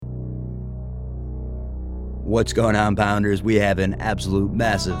What's going on, Pounders? We have an absolute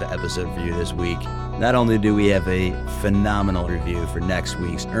massive episode for you this week. Not only do we have a phenomenal review for next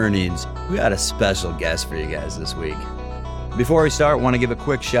week's earnings, we got a special guest for you guys this week. Before we start, I want to give a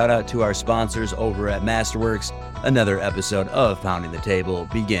quick shout out to our sponsors over at Masterworks. Another episode of Pounding the Table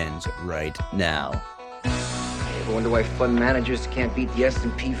begins right now. Hey, ever wonder why fund managers can't beat the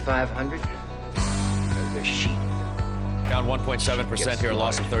S&P 500? Because they're sheep. Down 1.7% here, a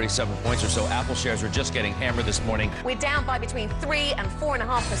loss of 37 points or so. Apple shares are just getting hammered this morning. We're down by between 3 and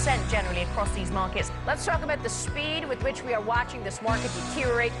 4.5% generally across these markets. Let's talk about the speed with which we are watching this market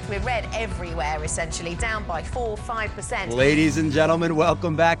deteriorate. We're red everywhere, essentially, down by 4-5%. Ladies and gentlemen,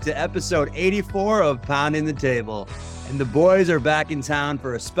 welcome back to episode 84 of Pounding the Table. And the boys are back in town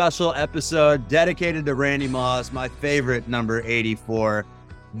for a special episode dedicated to Randy Moss, my favorite number 84.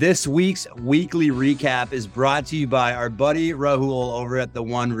 This week's weekly recap is brought to you by our buddy Rahul over at The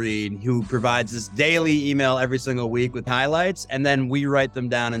One Read, who provides us daily email every single week with highlights, and then we write them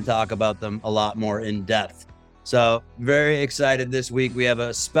down and talk about them a lot more in depth. So very excited this week. We have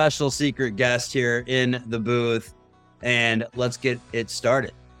a special secret guest here in the booth, and let's get it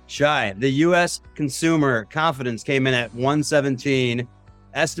started. Shai, the U.S. consumer confidence came in at 117,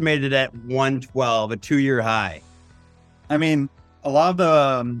 estimated at 112, a two-year high. I mean, a lot of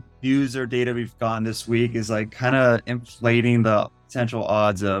the news or data we've gotten this week is like kind of inflating the potential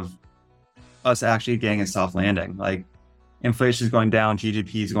odds of us actually getting a soft landing. Like inflation is going down,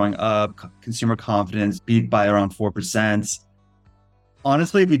 GDP is going up, consumer confidence beat by around 4%.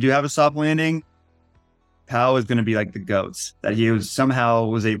 Honestly, if we do have a soft landing, Powell is going to be like the goats, that he somehow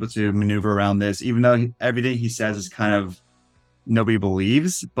was able to maneuver around this, even though everything he says is kind of nobody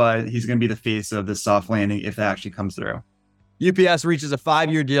believes, but he's going to be the face of the soft landing if it actually comes through. UPS reaches a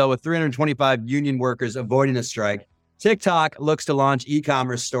 5-year deal with 325 union workers avoiding a strike. TikTok looks to launch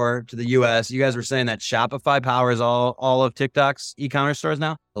e-commerce store to the U.S. You guys were saying that Shopify powers all of TikTok's e-commerce stores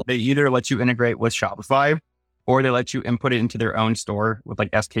now? They either let you integrate with Shopify or they let you input it into their own store with like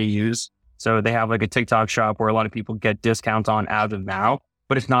SKUs. So they have like a TikTok shop where a lot of people get discounts on as of now,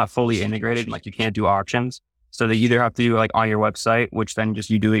 but it's not fully integrated. Like you can't do auctions. So they either have to do like on your website, which then just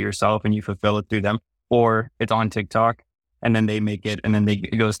you do it yourself and you fulfill it through them, or it's on TikTok. And then they make it, and then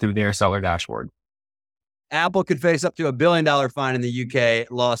it goes through their seller dashboard. Apple could face up to $1 billion fine in the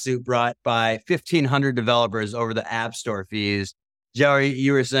UK lawsuit brought by 1,500 developers over the App Store fees. Joey,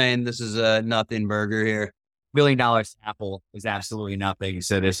 you were saying this is a nothing burger here. $1 billion to Apple is absolutely nothing.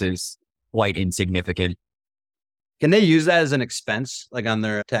 So this is quite insignificant. Can they use that as an expense, like on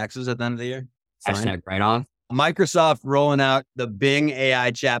their taxes at the end of the year? Hashtag right on. Microsoft rolling out the Bing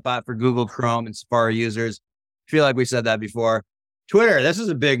AI chatbot for Google Chrome and Safari users. Feel like we said that before. Twitter, this is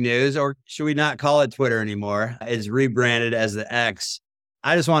a big news, or should we not call it Twitter anymore? It's rebranded as the X.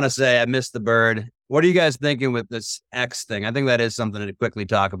 I just want to say I missed the bird. What are you guys thinking with this X thing? I think that is something to quickly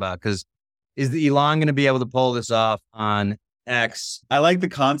talk about, because is Elon going to be able to pull this off on X? I like the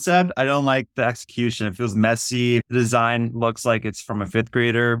concept. I don't like the execution. It feels messy. The design looks like it's from a fifth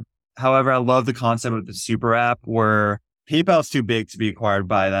grader. However, I love the concept of the super app where PayPal's too big to be acquired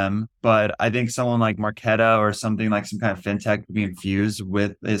by them, but I think someone like Marqeta or something like some kind of fintech could be infused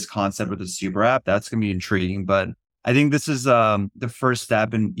with this concept with the super app. That's going to be intriguing, but I think this is the first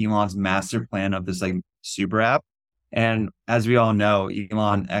step in Elon's master plan of this like super app. And as we all know,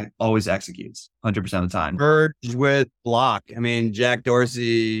 Elon always executes 100% of the time. Merged with Block. I mean, Jack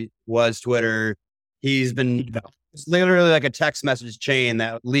Dorsey was Twitter. He's been it's literally like a text message chain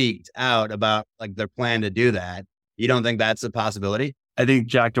that leaked out about like their plan to do that. You don't think that's a possibility? I think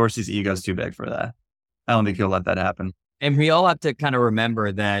Jack Dorsey's ego is too big for that. I don't think he'll let that happen. And we all have to kind of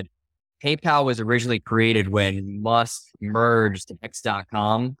remember that PayPal was originally created when Musk merged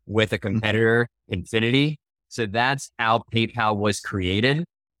X.com with a competitor, Infinity. So that's how PayPal was created.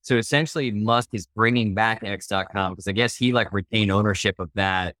 So essentially Musk is bringing back X.com because I guess he like retained ownership of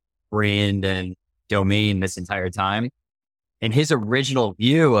that brand and domain this entire time. And his original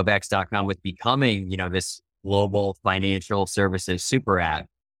view of X.com was becoming, this global financial services super app.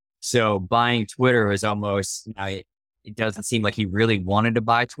 So buying Twitter was almost, it doesn't seem like he really wanted to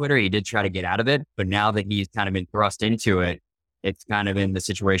buy Twitter. He did try to get out of it, but now that he's kind of been thrust into it, it's kind of in the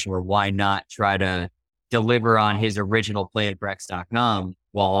situation where why not try to deliver on his original plan for X.com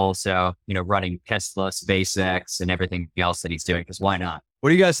while also, running Tesla, SpaceX, and everything else that he's doing, because why not? What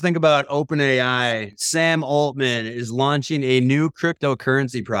do you guys think about OpenAI? Sam Altman is launching a new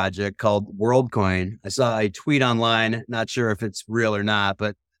cryptocurrency project called WorldCoin. I saw a tweet online, not sure if it's real or not,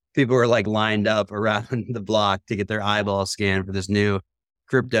 but people were like lined up around the block to get their eyeball scanned for this new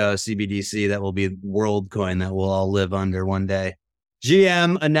crypto CBDC that will be WorldCoin that we'll all live under one day.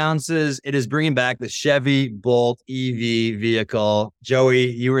 GM announces it is bringing back the Chevy Bolt EV vehicle.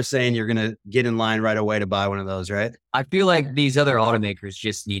 Joey, you were saying you're going to get in line right away to buy one of those, right? I feel like these other automakers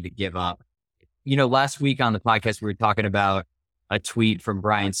just need to give up. Last week on the podcast, we were talking about a tweet from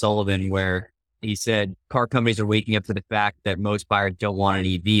Brian Sullivan where he said car companies are waking up to the fact that most buyers don't want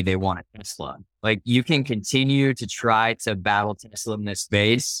an EV, they want a Tesla. Like, you can continue to try to battle Tesla in this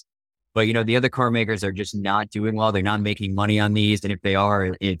space, but the other car makers are just not doing well. They're not making money on these. And if they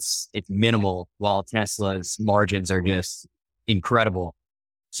are, it's minimal, while Tesla's margins are just incredible.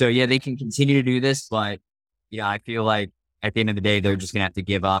 So yeah, they can continue to do this, but I feel like at the end of the day, they're just going to have to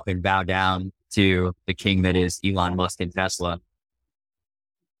give up and bow down to the king that is Elon Musk and Tesla.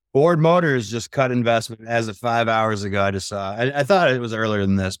 Ford Motors just cut investment as of 5 hours ago. I just saw. I thought it was earlier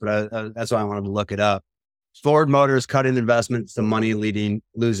than this, but that's why I wanted to look it up. Ford Motors cutting investments to money losing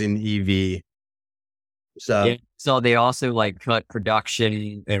EV. So they also cut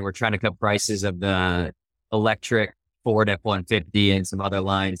production, and we're trying to cut prices of the electric Ford F-150 and some other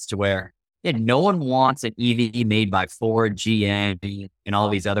lines to where no one wants an EV made by Ford, GM, and all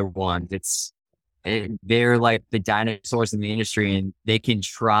these other ones. They're like the dinosaurs in the industry, and they can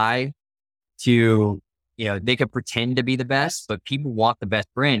try to, they could pretend to be the best, but people want the best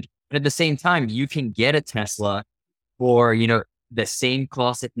brand. But at the same time, you can get a Tesla for, the same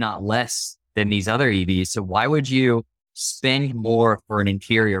cost, if not less, than these other EVs. So why would you spend more for an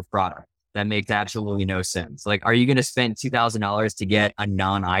inferior product? That makes absolutely no sense. Like, are you going to spend $2,000 to get a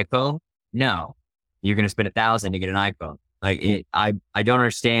non-iPhone? No, you're going to spend $1,000 to get an iPhone. I don't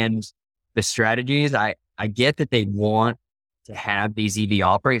understand the strategies. I get that they want to have these EV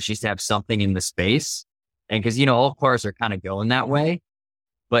operators just to have something in the space. And because, all cars are kind of going that way,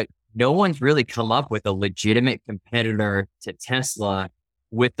 but no one's really come up with a legitimate competitor to Tesla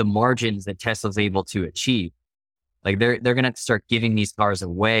with the margins that Tesla's able to achieve. Like, they're going to have to start giving these cars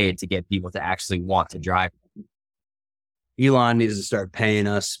away to get people to actually want to drive them. Elon needs to start paying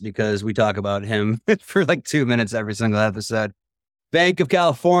us because we talk about him for 2 minutes every single episode. Bank of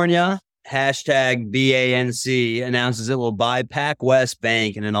California, #BANC, announces it will buy PacWest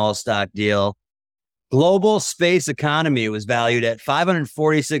Bank in an all-stock deal. Global space economy was valued at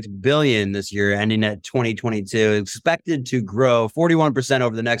 $546 billion this year, ending at 2022, expected to grow 41%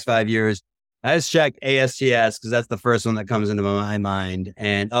 over the next 5 years. I just checked ASTS because that's the first one that comes into my mind,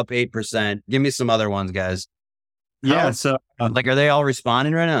 and up 8%. Give me some other ones, guys. Yeah. So are they all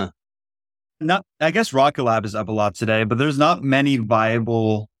responding right now? I guess Rocket Lab is up a lot today, but there's not many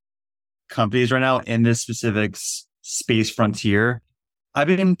viable companies right now in this specific space frontier. I've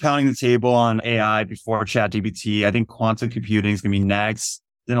been pounding the table on AI before ChatGPT. I think quantum computing is going to be next.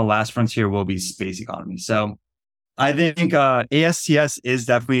 Then the last frontier will be space economy. So I think ASTS is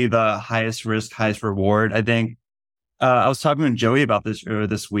definitely the highest risk, highest reward. I think I was talking with Joey about this earlier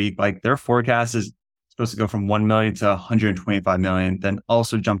this week. Their forecast is supposed to go from 1 million to 125 million, then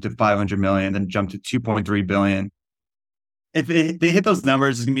also jump to 500 million, then jump to 2.3 billion. If they hit those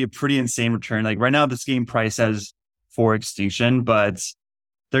numbers, it's going to be a pretty insane return. Right now, this game price has for extinction, but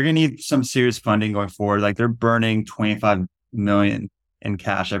they're going to need some serious funding going forward. They're burning 25 million in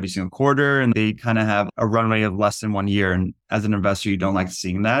cash every single quarter, and they kind of have a runway of less than 1 year. And as an investor, you don't like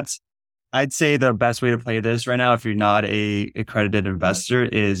seeing that. I'd say the best way to play this right now, if you're not a accredited investor,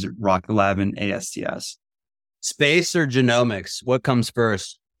 is Rocket Lab and ASTS. Space or genomics? What comes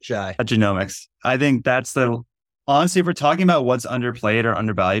first, Shai? Genomics. I think that's honestly, if we're talking about what's underplayed or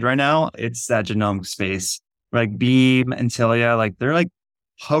undervalued right now, it's that genomic space. Beam, Intellia, they're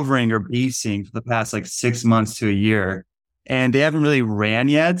hovering or basing for the past 6 months to a year, and they haven't really ran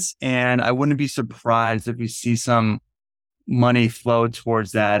yet. And I wouldn't be surprised if we see some money flow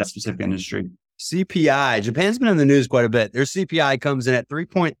towards that specific industry. CPI. Japan's been in the news quite a bit. Their CPI comes in at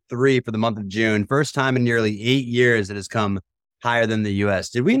 3.3 for the month of June. First time in nearly 8 years it has come higher than the US.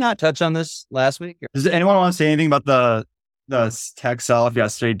 Did we not touch on this last week? Does anyone want to say anything about the tech sell-off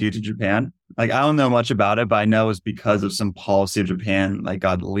yesterday due to Japan? I don't know much about it, but I know it's because of some policy of Japan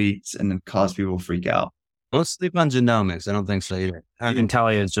got leaked and it caused people to freak out. Don't sleep on genomics. I don't think so either.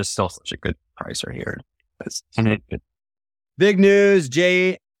 Intellia is just still such a good price right here. Big news.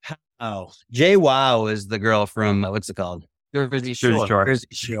 Wow is the girl from, what's it called? Jersey Shore. Jersey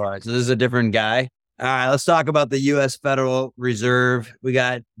Shore. So this is a different guy. All right, let's talk about the U.S. Federal Reserve. We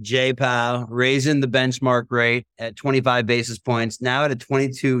got Jay Powell raising the benchmark rate at 25 basis points, now at a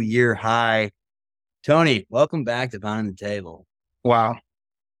 22-year high. Tony, welcome back to Pounding the Table. Wow.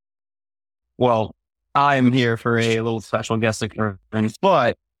 Well, I'm here for a little special guest occurrence,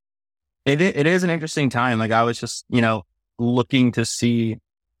 but it is an interesting time. I was just, looking to see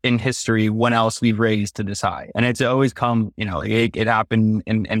in history when else we've raised to this high. And it's always come, it happened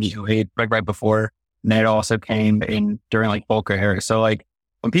in MD08, right before. And it also came in during like Volcker era. So like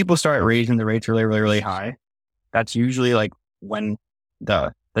when people start raising the rates really, really, really high, that's usually like when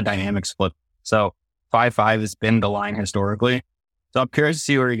the dynamics flip. So 5.5 has been the line historically. So I'm curious to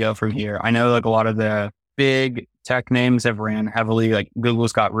see where we go from here. I know like a lot of the big tech names have ran heavily, like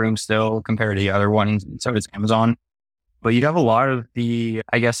Google's got room still compared to the other ones. And so does Amazon. But you have a lot of the,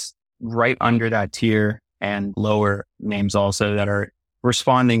 I guess, right under that tier and lower names also that are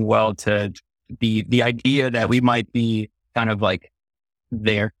responding well to the idea that we might be kind of like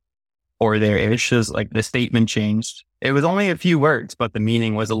there or there-ish. Is like the statement changed. It was only a few words, but the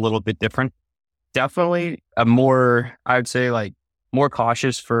meaning was a little bit different. Definitely a more, I would say like more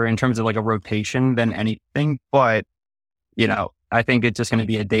cautious for in terms of like a rotation than anything. But, I think it's just going to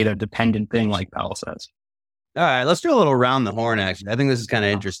be a data dependent thing like Powell says. All right, let's do a little round the horn action. I think this is kind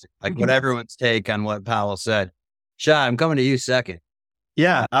of interesting. Like what everyone's take on what Powell said. Shai, I'm coming to you second.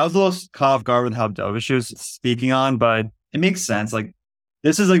 Yeah, I was a little caught off guard with how dovish he was speaking on, but it makes sense. Like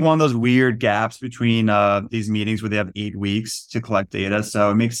this is like one of those weird gaps between these meetings where they have 8 weeks to collect data. So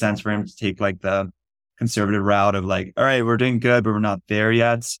it makes sense for him to take like the conservative route of like, all right, we're doing good, but we're not there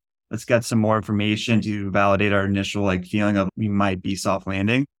yet. Let's get some more information to validate our initial like feeling of we might be soft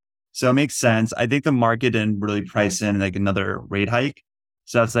landing. So it makes sense. I think the market didn't really price in like another rate hike.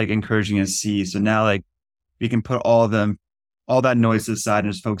 So that's like encouraging to see. So now like we can put all that noise aside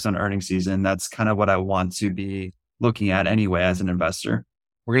and just focus on earnings season. That's kind of what I want to be looking at anyway as an investor.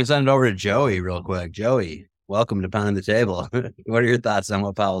 We're going to send it over to Joey real quick. Joey, welcome to Pounding the Table. What are your thoughts on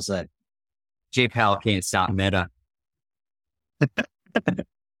what Powell said? Jay Powell can't stop Meta.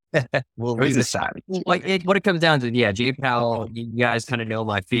 Well, He's a savage. What it comes down to, yeah, Jay Powell, you guys kind of know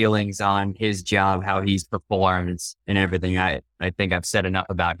my feelings on his job, how he's performed and everything. I think I've said enough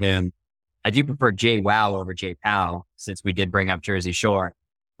about him. I do prefer Jay Wow over Jay Powell since we did bring up Jersey Shore.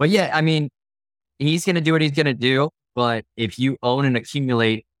 But yeah, I mean, he's going to do what he's going to do. But if you own and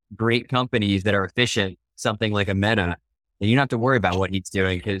accumulate great companies that are efficient, something like a Meta, then you don't have to worry about what he's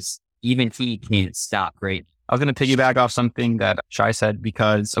doing because even he can't stop great. I was going to piggyback off something that Shai said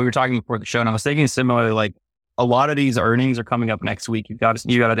because we were talking before the show and I was thinking similarly, like a lot of these earnings are coming up next week. You got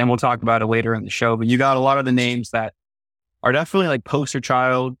it, and we'll talk about it later in the show, but you got a lot of the names that are definitely like poster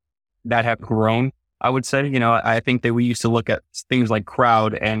child that have grown. I would say, I think that we used to look at things like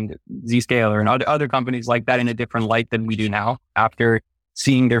Crowd and Zscaler and other companies like that in a different light than we do now after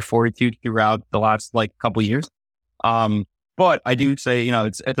seeing their fortitude throughout the last like couple of years. But I do say,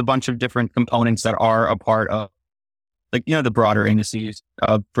 it's a bunch of different components that are a part of like, the broader indices,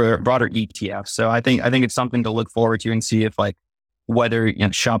 broader ETFs. So I think it's something to look forward to and see if like whether,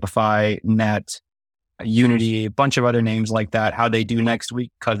 Shopify, Net, Unity, a bunch of other names like that, how they do next week.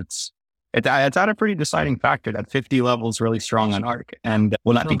 Cause it's at a pretty deciding factor. That 50 level is really strong on ARK and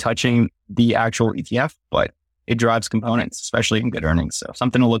will not be touching the actual ETF, but it drives components, especially in good earnings. So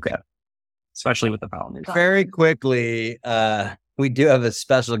something to look at, especially with the Powell news. Very quickly, we do have a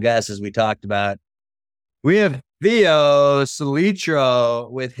special guest, as we talked about. We have Theo Solitro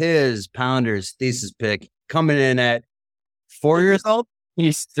with his Pounders thesis pick coming in at 4 years old.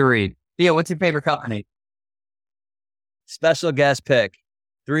 He's 3. Theo, what's your favorite company? Special guest pick,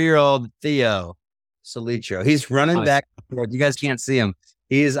 3-year-old Theo Solitro. He's running back and forth. You guys can't see him.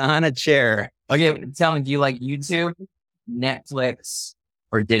 He's on a chair. Okay, tell me, do you like YouTube, Netflix,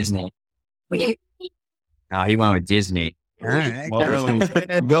 or Disney? No, he went with Disney. All right.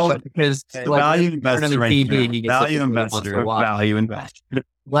 Well, Because value investor right here. Value investor.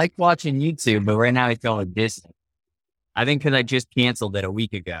 Like watching YouTube, but right now he's going with Disney. I think because I just canceled it a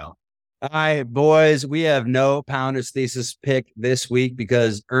week ago. All right, boys, we have no Pounders thesis pick this week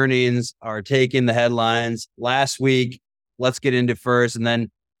because earnings are taking the headlines. Last week, let's get into first. And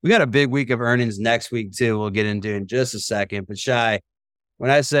then we got a big week of earnings next week, too. We'll get into in just a second. But Shai, when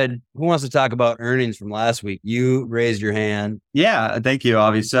I said, who wants to talk about earnings from last week, you raised your hand. Yeah, thank you,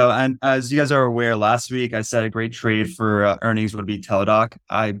 Avi. So, and as you guys are aware, last week I said a great trade for earnings would be Teladoc.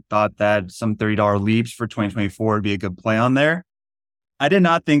 I thought that some $30 leaps for 2024 would be a good play on there. I did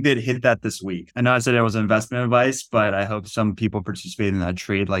not think they'd hit that this week. I know I said it was investment advice, but I hope some people participated in that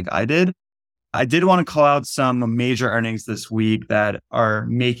trade like I did. I did want to call out some major earnings this week that are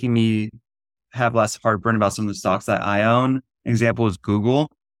making me have less heartburn about some of the stocks that I own. An example is Google.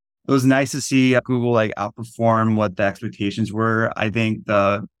 It was nice to see Google like outperform what the expectations were. I think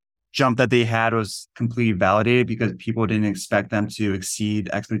the jump that they had was completely validated because people didn't expect them to exceed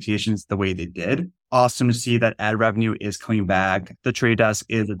expectations the way they did. Awesome to see that ad revenue is coming back. The trade desk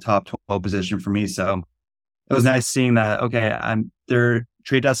is a top 12 position for me. So it was nice seeing that, okay, they're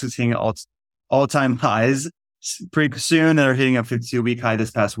Trade Desk is hitting all-time highs. Pretty soon, they're hitting a 52-week high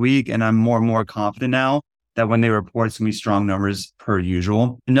this past week, and I'm more and more confident now that when they report, it's going to be strong numbers per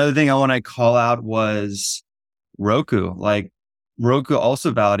usual. Another thing I want to call out was Roku. Like, Roku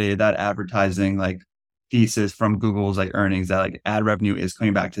also validated that advertising like thesis from Google's like earnings that like ad revenue is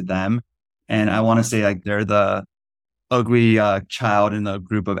coming back to them. And I want to say like they're the ugly child in the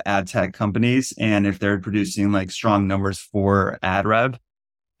group of ad tech companies. And if they're producing like strong numbers for ad rev,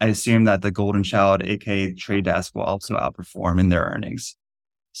 I assume that the golden child, aka Trade Desk, will also outperform in their earnings.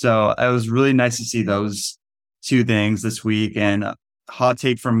 So it was really nice to see those two things this week. And hot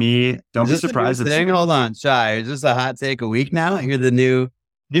take from me, don't be surprised. Hold on, Shai. Is this a hot take a week now? You're the new.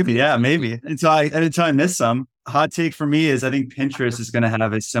 Yeah, maybe. Until I miss some. Hot take for me is I think Pinterest is going to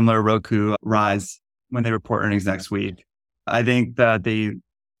have a similar Roku rise when they report earnings next week. I think that they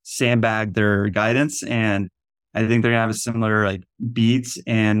sandbagged their guidance, and I think they're going to have a similar like beats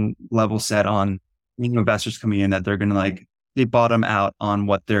and level set on investors coming in that they're going to like they bottom out on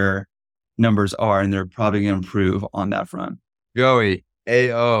what their numbers are, and they're probably going to improve on that front. Joey,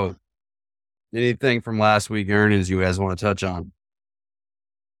 AO, anything from last week earnings you guys want to touch on?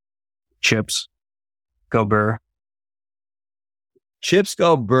 Chips. Go Burr. Chips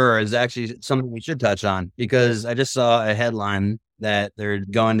go Burr is actually something we should touch on because I just saw a headline that they're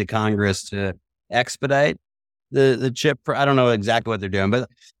going to Congress to expedite the chip. I don't know exactly what they're doing, but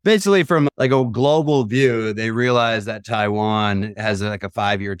basically from like a global view, they realize that Taiwan has like a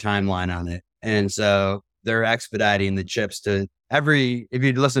 5-year timeline on it. And so they're expediting the chips to if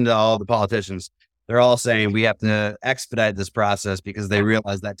you listen to all the politicians, they're all saying we have to expedite this process because they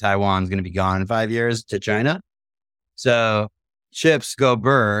realize that Taiwan is going to be gone in 5 years to China. So chips go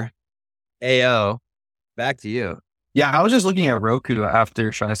Burr. AO, back to you. Yeah, I was just looking at Roku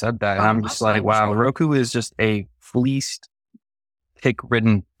after Shai said that, and I'm just like, wow, Roku is just a fleeced,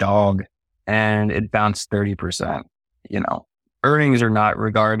 tick-ridden dog, and it bounced 30%. Earnings or not,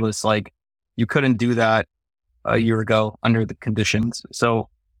 regardless, like you couldn't do that a year ago under the conditions. So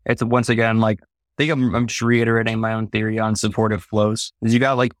it's once again like, I think I'm just reiterating my own theory on supportive flows. Is you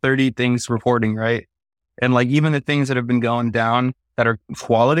got like 30 things reporting, right? And like even the things that have been going down that are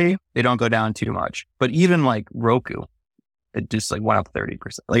quality, they don't go down too much. But even like Roku, it just like went up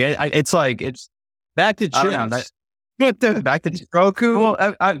 30%. Like it's back to chips. Back to Roku. Well,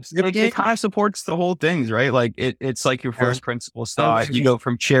 it kind of supports the whole things, right? Like it's like your first principles thought. You go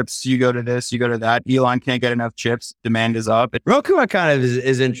from chips, you go to this, you go to that. Elon can't get enough chips. Demand is up. Roku kind of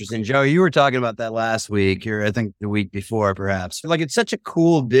is interesting. Joe, you were talking about that last week, or I think the week before, perhaps. Like it's such a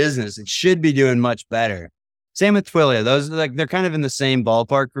cool business. It should be doing much better. Same with Twilio. Those are like they're kind of in the same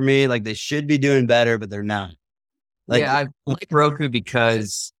ballpark for me. Like they should be doing better, but they're not. Like, yeah, I like Roku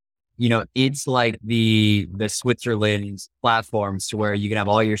because it's like the Switzerland platforms to where you can have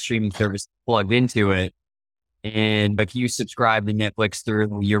all your streaming service plugged into it. And if you subscribe to Netflix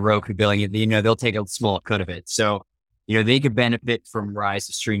through your Roku billing, they'll take a small cut of it. So, they could benefit from rise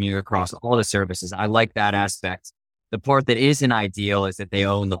of streaming across all the services. I like that aspect. The part that isn't ideal is that they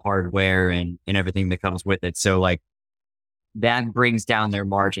own the hardware and everything that comes with it. So like that brings down their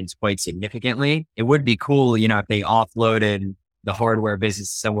margins quite significantly. It would be cool, if they offloaded the hardware business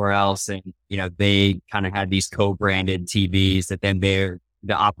somewhere else and, they kind of had these co-branded TVs that then they're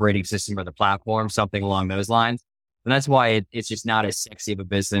the operating system or the platform, something along those lines. And that's why it's just not as sexy of a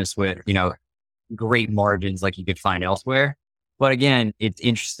business with, great margins like you could find elsewhere. But again, it's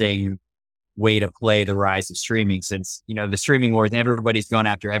interesting way to play the rise of streaming since, the streaming wars, everybody's going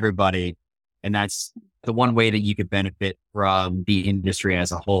after everybody. And that's the one way that you could benefit from the industry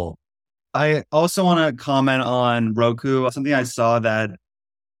as a whole. I also want to comment on Roku. Something I saw that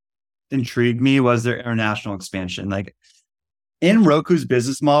intrigued me was their international expansion. Like in Roku's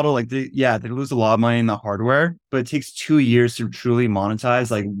business model, like they lose a lot of money in the hardware, but it takes 2 years to truly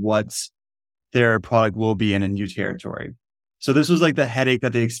monetize like what their product will be in a new territory. So this was like the headache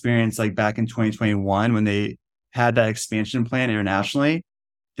that they experienced like back in 2021 when they had that expansion plan internationally.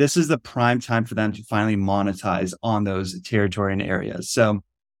 This is the prime time for them to finally monetize on those territory and areas. So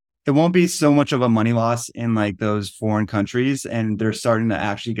it won't be so much of a money loss in like those foreign countries. And they're starting to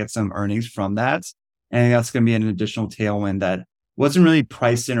actually get some earnings from that. And that's going to be an additional tailwind that wasn't really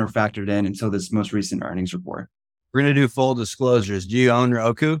priced in or factored in until this most recent earnings report. We're going to do full disclosures. Do you own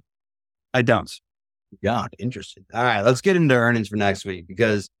Roku? I don't. God, interesting. All right, let's get into earnings for next week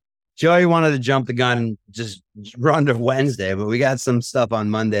because Joey wanted to jump the gun and just run to Wednesday, but we got some stuff on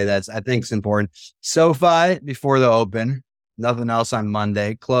Monday that's I think is important. SOFI before the open, nothing else on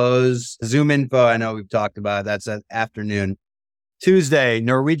Monday. Close. Zoom info, I know we've talked about. That's at afternoon. Tuesday,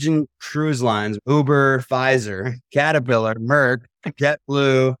 Norwegian Cruise Lines, Uber, Pfizer, Caterpillar, Merck,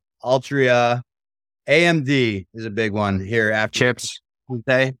 JetBlue, Altria, AMD is a big one here after Chips.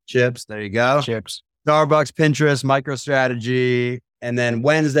 Tuesday. Chips. There you go. Chips. Starbucks, Pinterest, MicroStrategy, and then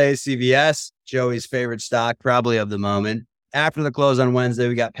Wednesday, CVS, Joey's favorite stock probably of the moment. After the close on Wednesday,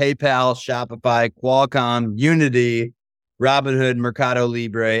 we got PayPal, Shopify, Qualcomm, Unity, Robinhood, Mercado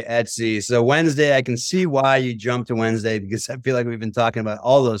Libre, Etsy. So Wednesday, I can see why you jumped to Wednesday because I feel like we've been talking about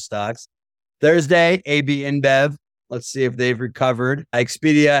all those stocks. Thursday, AB InBev. Let's see if they've recovered.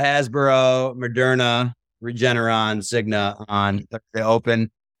 Expedia, Hasbro, Moderna, Regeneron, Cigna on Thursday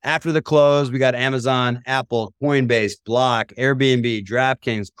open. After the close, we got Amazon, Apple, Coinbase, Block, Airbnb,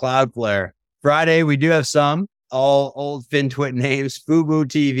 Dratkings, Cloudflare. Friday, we do have some all old FinTwit names, Fubu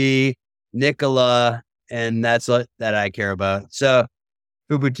TV, Nikola, and that's what that I care about. So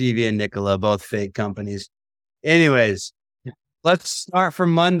Fubu TV and Nikola, both fake companies. Anyways, let's start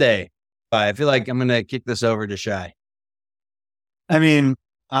from Monday. I feel like I'm going to kick this over to Shai. I mean,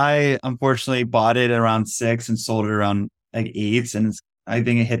 I unfortunately bought it around 6 and sold it around like 8, and I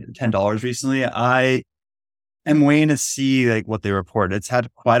think it hit $10 recently. I am waiting to see like what they report. It's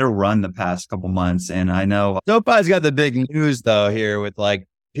had quite a run the past couple months, and I know SoFi's got the big news though here with like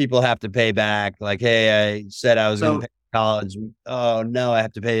people have to pay back. Like, hey, I said I was going to pay college. Oh no, I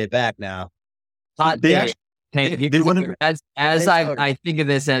have to pay it back now. As I think of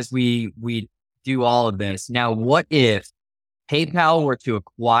this as we do all of this now, what if PayPal were to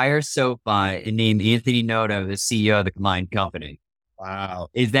acquire SoFi and name Anthony Noto the CEO of the combined company? Wow.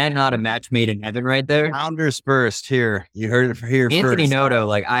 Is that not a match made in heaven right there? Founders first here. You heard it here first. Anthony Noto,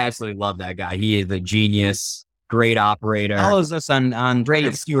 like I absolutely love that guy. He is a genius, great operator. Follows us on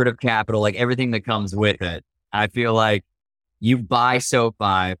great steward of capital, like everything that comes with it. I feel like you buy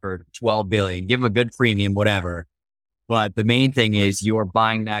SoFi for $12 billion, give them a good premium, whatever. But the main thing is you're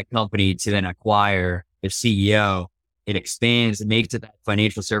buying that company to then acquire the CEO. It expands, it makes it that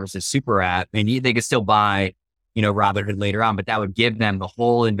financial services super app, and they could still buy, Robinhood later on, but that would give them the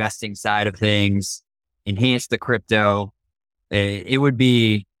whole investing side of things, enhance the crypto. It would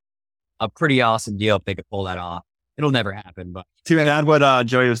be a pretty awesome deal if they could pull that off. It'll never happen, but to add what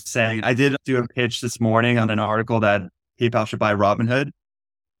Joey was saying, I did do a pitch this morning on an article that PayPal should buy Robinhood.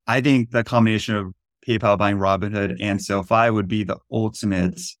 I think the combination of PayPal buying Robinhood and SoFi would be the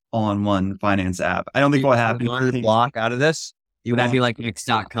ultimate all-in-one finance app. I don't think what happened. You want to block out of this? Would that be like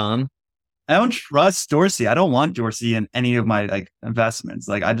X.com? I don't trust Dorsey. I don't want Dorsey in any of my investments.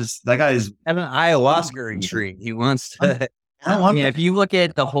 That guy is an ayahuasca retreat. He wants to. If you look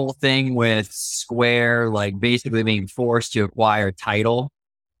at the whole thing with Square, basically being forced to acquire Tidal,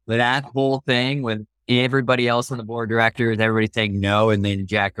 that whole thing with everybody else on the board of directors, everybody saying no, and then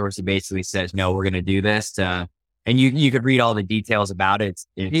Jack Dorsey basically says, no, we're going to do this. And you could read all the details about it.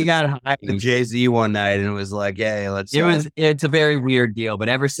 He got hired with Jay-Z one night and it was like, hey, let's. It's a very weird deal. But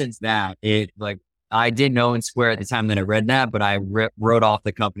ever since that, I didn't know in Square at the time that I read that, but I wrote off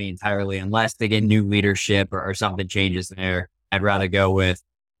the company entirely unless they get new leadership or something changes there. I'd rather go with,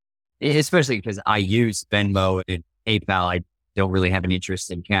 especially because I use Venmo and PayPal. I don't really have an interest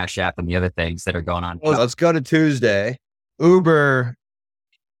in Cash App and the other things that are going on. Well, let's go to Tuesday. Uber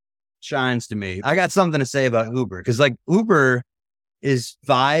shines to me. I got something to say about Uber because Uber is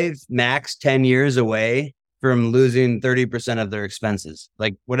 5, max 10 years away from losing 30% of their expenses.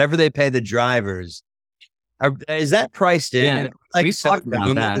 Whatever they pay the drivers, is that priced in? Yeah, we talked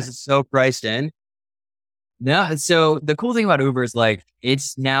about that. This is so priced in. No, so the cool thing about Uber is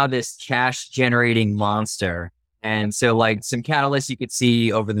it's now this cash generating monster. And so some catalysts you could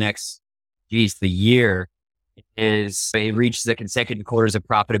see over the next, the year is it reaches the consecutive quarters of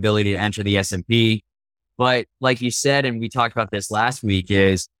profitability to enter the S&P. But like you said, and we talked about this last week,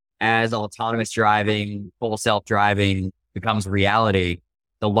 is as autonomous driving, full self-driving becomes reality,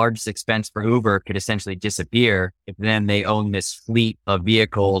 the largest expense for Uber could essentially disappear if then they own this fleet of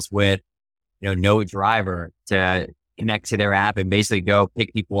vehicles with, no driver to connect to their app and basically go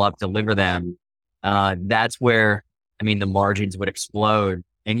pick people up, deliver them. That's where, the margins would explode.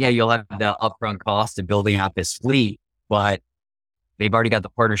 And yeah, you'll have the upfront cost of building out this fleet, but they've already got the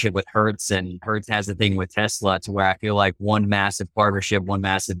partnership with Hertz, and Hertz has the thing with Tesla to where I feel like one massive partnership, one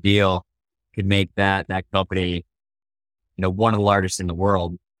massive deal could make that company, one of the largest in the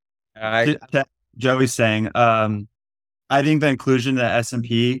world. Joey's saying, I think the inclusion of the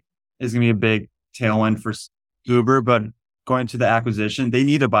S&P is going to be a big tailwind for Uber, but going to the acquisition, they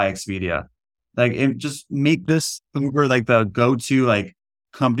need to buy Expedia. And just make this Uber the go-to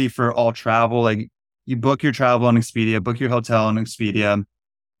company for all travel. You book your travel on Expedia, book your hotel on Expedia,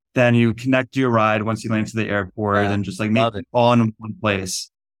 then you connect your ride once you land to the airport, and just make it all in one place.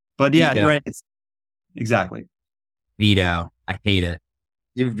 But yeah, you're right. Exactly. Veto. I hate it.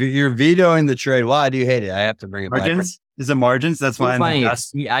 You're vetoing the trade. Why do you hate it? I have to bring it back. Margins? Is it margins? That's why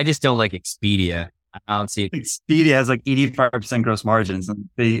I just don't like Expedia. I don't see it. Expedia has like 85% gross margins, and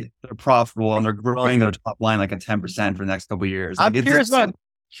they're profitable, and they're growing their top line like a 10% for the next couple of years. I'm Like, curious about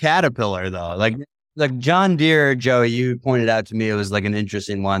Caterpillar though. Like John Deere, Joey, you pointed out to me it was like an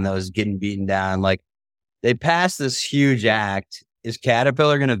interesting one that was getting beaten down. Like they passed this huge act. Is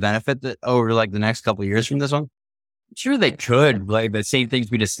Caterpillar going to benefit over like the next couple of years from this one? Sure, they could, like the same things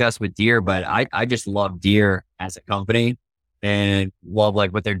we discussed with Deere, but I just love Deere as a company and love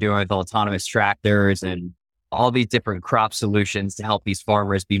like what they're doing with autonomous tractors and all these different crop solutions to help these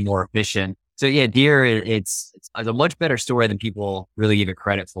farmers be more efficient. So yeah, Deere, it's a much better story than people really give it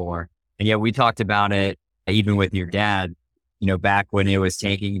credit for. And yeah, we talked about it even with your dad, back when it was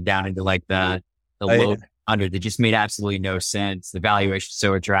taking down into like the low under, that just made absolutely no sense. The valuation is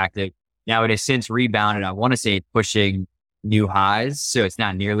so attractive. Now it has since rebounded. I want to say it's pushing new highs, so it's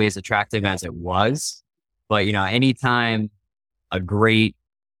not nearly as attractive as it was. But anytime a great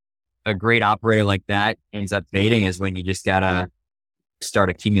operator like that ends up fading is when you just gotta start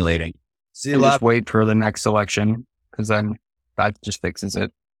accumulating. Just wait for the next election, because then that just fixes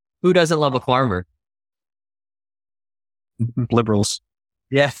it. Who doesn't love a farmer? Liberals.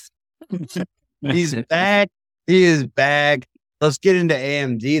 Yes. He's back. He is back. Let's get into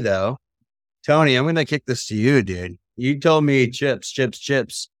AMD though. Tony, I'm going to kick this to you, dude. You told me chips.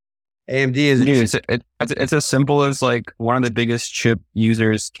 AMD is... It's as simple as like one of the biggest chip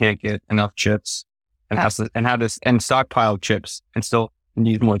users can't get enough chips and stockpile chips and still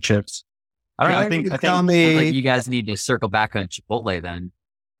need more chips. I think you guys need to circle back on Chipotle then.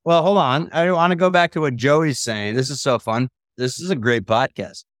 Well, hold on. I want to go back to what Joey's saying. This is so fun. This is a great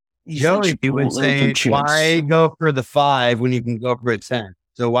podcast. Joey would say, why go for the 5 when you can go for a 10?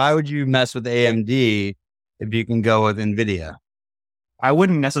 So why would you mess with AMD if you can go with NVIDIA? I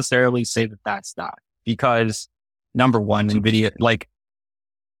wouldn't necessarily say that that's not, because number one, NVIDIA, like,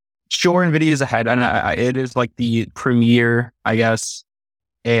 sure, NVIDIA is ahead, and it is like the premier, I guess,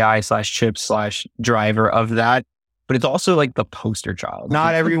 AI/chip/driver of that. But it's also like the poster child.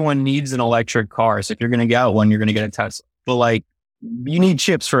 Not everyone needs an electric car. So if you're going to get one, you're going to get a Tesla. But like, you need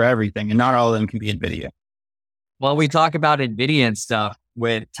chips for everything, and not all of them can be NVIDIA. Well, we talk about NVIDIA and stuff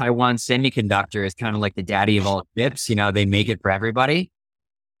with Taiwan Semiconductor is kind of like the daddy of all chips. They make it for everybody.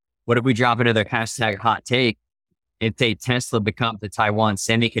 What if we drop into their hashtag hot take? If Tesla becomes the Taiwan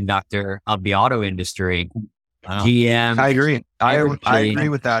Semiconductor of the auto industry, GM. I agree. I agree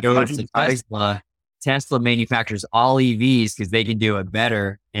with that. Tesla manufactures all EVs because they can do it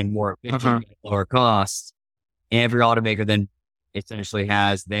better and more efficient, at lower cost. Every automaker then essentially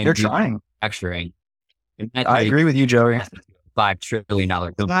has they're trying manufacturing. I agree with you, Joey. $5 trillion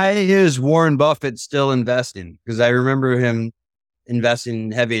company. Why is Warren Buffett still investing? Because I remember him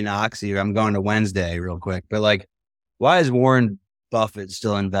investing heavy in Oxy. I'm going to Wednesday real quick, but like, why is Warren Buffett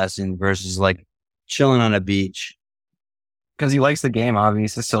still investing versus like chilling on a beach? Because he likes the game,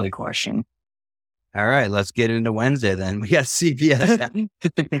 obviously. It's a silly question. All right, let's get into Wednesday then. We got CVS.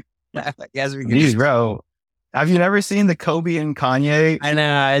 I guess we can. Jeez, bro. Have you never seen the Kobe and Kanye? I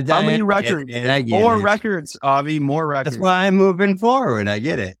know. How many records? More records, Avi. More records. That's why I'm moving forward. I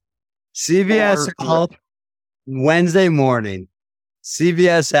get it. CVS Health, Wednesday morning.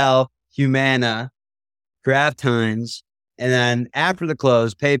 CVS Health, Humana, Kraft Heinz. And then after the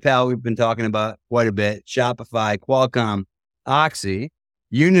close, PayPal, we've been talking about quite a bit. Shopify, Qualcomm, Oxy.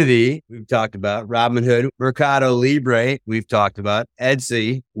 Unity, we've talked about. Robinhood, Mercado Libre, we've talked about.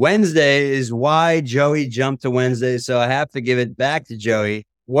 Etsy. Wednesday is why Joey jumped to Wednesday, so I have to give it back to Joey.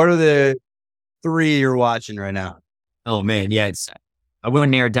 What are the 3 you're watching right now? Oh, man, yeah. I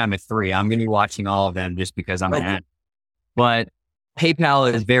wouldn't narrow it down to 3. I'm going to be watching all of them just because I'm ahead. But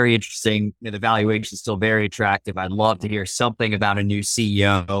PayPal is very interesting. The valuation is still very attractive. I'd love to hear something about a new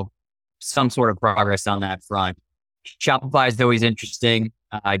CEO, some sort of progress on that front. Shopify is always interesting.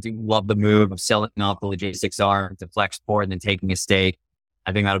 I do love the move of selling off the logistics arm to Flexport and then taking a stake.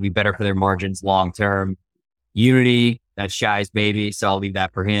 I think that'll be better for their margins long term. Unity, that's Shy's baby, so I'll leave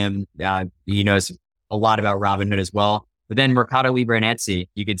that for him. He knows a lot about Robinhood as well. But then Mercado Libre and Etsy,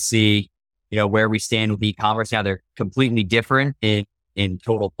 you could see, where we stand with e-commerce now. They're completely different in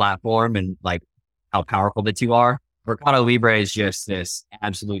total platform and like how powerful the two are. Mercado Libre is just this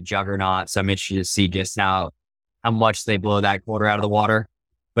absolute juggernaut. So I'm interested to see just how much they blow that quarter out of the water.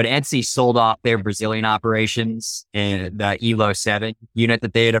 But Etsy sold off their Brazilian operations and the Elo 7 unit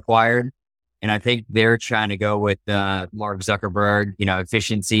that they had acquired. And I think they're trying to go with Mark Zuckerberg,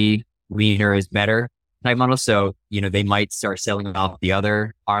 efficiency, leaner is better type model. So, they might start selling off the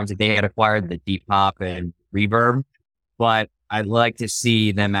other arms that they had acquired, the Depop and Reverb. But I'd like to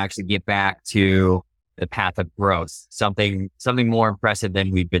see them actually get back to the path of growth, something more impressive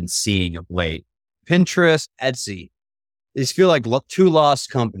than we've been seeing of late. Pinterest, Etsy. These feel like two lost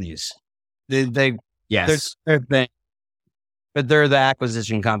companies. Yes. But they're the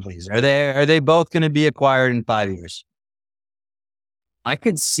acquisition companies. Are they both going to be acquired in 5 years? I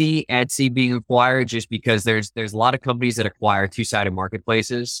could see Etsy being acquired just because there's a lot of companies that acquire two-sided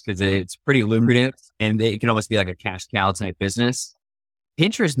marketplaces because it's pretty lucrative and it can almost be like a cash cow type business.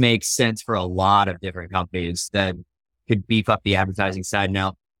 Pinterest makes sense for a lot of different companies that could beef up the advertising side.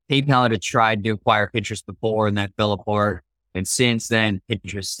 Now, PayPal had tried to acquire Pinterest before and that fell apart. And since then,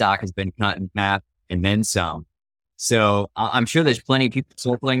 Pinterest stock has been cut in half and then some. So I'm sure there's plenty of people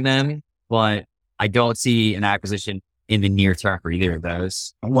circling them, but I don't see an acquisition in the near term for either of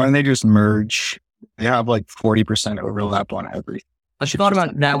those. Why don't they just merge? They have like 40% overlap on every. I thought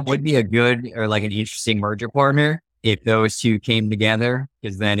about that would be a good or like an interesting merger partner if those two came together,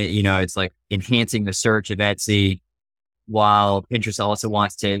 because then it's like enhancing the search of Etsy while Pinterest also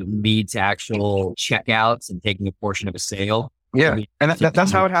wants to lead to actual checkouts and taking a portion of a sale. Yeah. And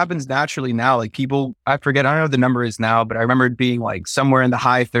that's how it happens naturally now. Like people, I don't know what the number is now, but I remember it being like somewhere in the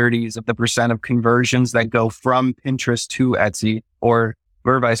high 30s of the percent of conversions that go from Pinterest to Etsy or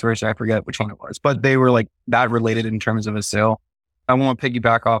vice versa. I forget which one it was, but they were like that related in terms of a sale. I want to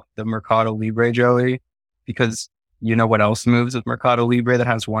piggyback off the Mercado Libre, Joey, because you know what else moves with Mercado Libre that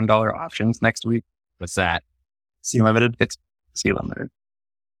has $1 options next week? What's that? C Limited. It's C Limited.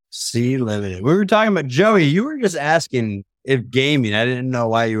 C Limited. We were talking about, Joey, you were just asking if gaming, I didn't know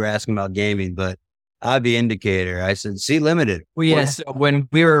why you were asking about gaming, but I'd be indicator. I said C Limited. Well, yes. When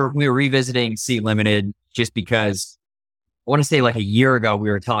we were revisiting C Limited, just because I want to say like a year ago, we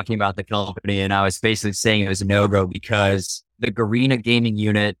were talking about the company and I was basically saying it was a no-go because the Garena gaming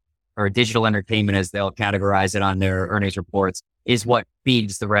unit or digital entertainment, as they'll categorize it on their earnings reports, is what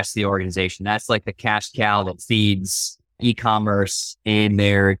feeds the rest of the organization. That's like the cash cow that feeds e-commerce and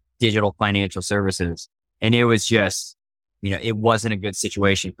their digital financial services. And it was just, it wasn't a good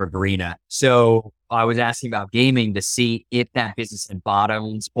situation for Garena. So I was asking about gaming to see if that business had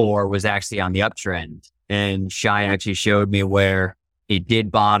bottomed or was actually on the uptrend. And Shai actually showed me where it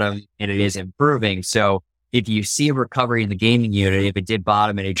did bottom and it is improving. So if you see a recovery in the gaming unit, if it did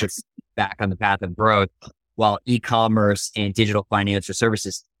bottom and it gets back on the path of growth, while e-commerce and digital financial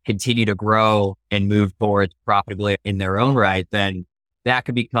services continue to grow and move towards profitability in their own right, then that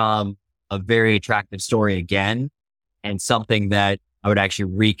could become a very attractive story again and something that I would actually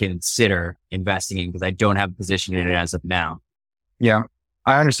reconsider investing in because I don't have a position in it as of now. Yeah,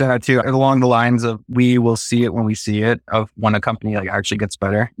 I understand that too. Along the lines of we will see it when we see it of when a company like actually gets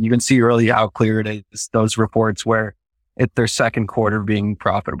better. You can see really how clear it is, those reports where it's their second quarter being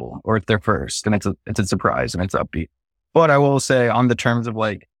profitable or it's their first and it's a surprise and it's upbeat. But I will say on the terms of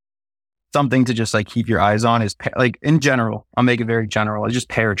like something to just like keep your eyes on is like in general, I'll make it very general. It's just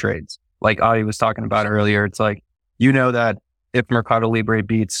pair trades. Like Adi was talking about earlier. It's like, that if Mercado Libre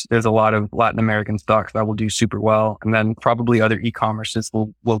beats, there's a lot of Latin American stocks that will do super well. And then probably other e-commerces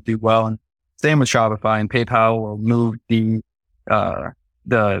will do well. And same with Shopify and PayPal will move the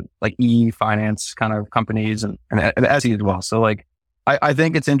like e-finance kind of companies and Etsy as well. So like, I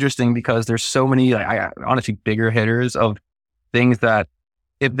think it's interesting because there's so many, honestly, bigger hitters of things that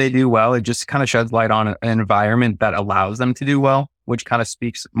if they do well, it just kind of sheds light on an environment that allows them to do well, which kind of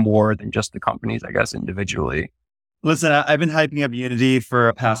speaks more than just the companies, I guess, individually. Listen, I've been hyping up Unity for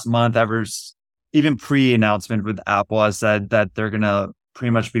a past month. Even pre-announcement with Apple has said that they're going to pretty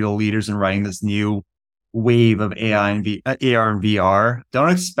much be the leaders in writing this new wave of AR and VR.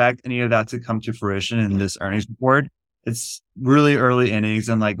 Don't expect any of that to come to fruition in this earnings report. It's really early innings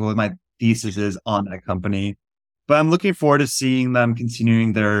and like what my thesis is on that company. But I'm looking forward to seeing them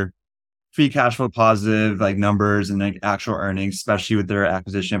continuing their free cash flow positive like numbers and like actual earnings, especially with their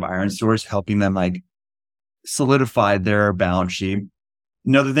acquisition of Iron Source, helping them like solidify their balance sheet.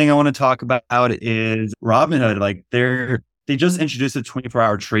 Another thing I want to talk about is Robinhood. Like they just introduced a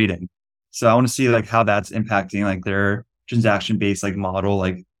 24-hour trading. So I want to see like how that's impacting like their transaction-based like model,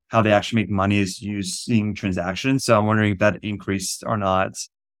 like how they actually make money is using transactions. So I'm wondering if that increased or not.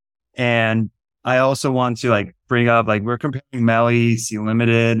 And I also want to like bring up, like we're comparing Melly, C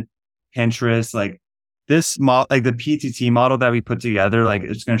Limited, Pinterest, like this model, like the PTT model that we put together, like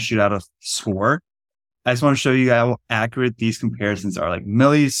it's going to shoot out a score. I just want to show you how accurate these comparisons are. Like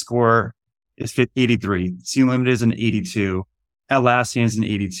Melly's score is 83, C Limited is an 82, Atlassian is an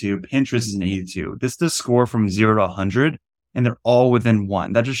 82, Pinterest is an 82. This is the score from 0 to 100, and they're all within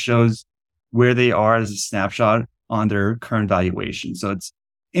 1. That just shows where they are as a snapshot on their current valuation. So it's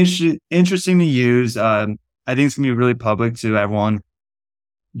interesting to use. I I think it's going to be really public to everyone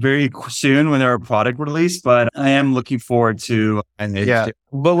very soon when there are product release, but I am looking forward to. And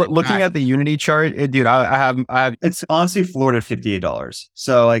but looking at the Unity chart, dude, I have. It's honestly floored at $58.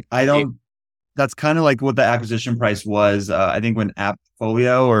 So like, I don't. That's kind of like what the acquisition price was. I think when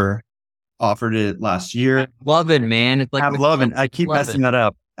Appfolio or offered it last year. Lovin', man. It's like AppLovin. I keep messing that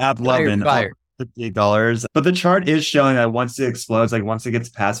up. AppLovin. $58. But the chart is showing that once it explodes, like once it gets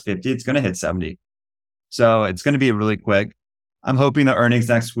past 50, it's going to hit 70. So it's going to be really quick. I'm hoping the earnings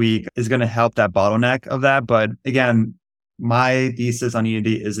next week is going to help that bottleneck of that. But again, my thesis on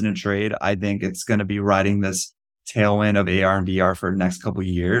Unity isn't a trade. I think it's going to be riding this tailwind of AR and VR for the next couple of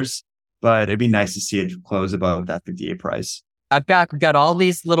years. But it'd be nice to see it close above that 58 price. We've got all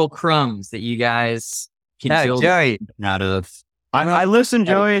these little crumbs that you guys can build out of. I listen,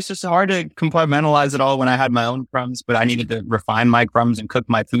 Joey. It's just hard to compartmentalize it all when I had my own crumbs, but I needed to refine my crumbs and cook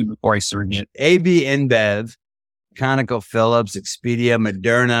my food before I served it. AB InBev, ConocoPhillips, Expedia,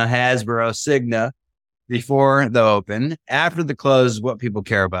 Moderna, Hasbro, Cigna before the open. After the close is what people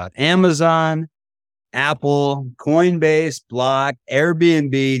care about. Amazon, Apple, Coinbase, Block,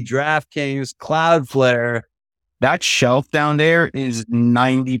 Airbnb, Dratkings, Cloudflare. That shelf down there is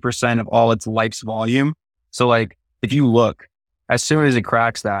 90% of all its life's volume. So like, if you look, as soon as it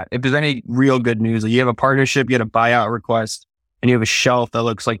cracks that, if there's any real good news, like you have a partnership, you get a buyout request, and you have a shelf that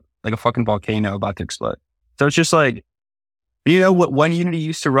looks like a fucking volcano about to explode. So it's just like, you know, what when Unity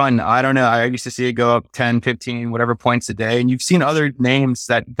used to run, I don't know. I used to see it go up 10, 15, whatever points a day. And you've seen other names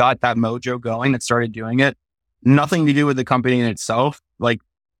that got that mojo going that started doing it. Nothing to do with the company in itself. Like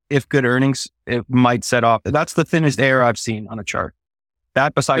if good earnings, it might set off. That's the thinnest air I've seen on a chart.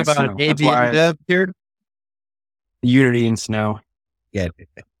 That besides snow. That's why Unity and snow. Yeah.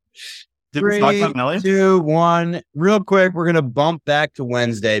 Did we talk about Melly? 2, 1. Real quick, we're going to bump back to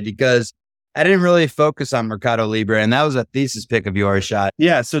Wednesday because I didn't really focus on Mercado Libre, and that was a thesis pick of yours, Shot.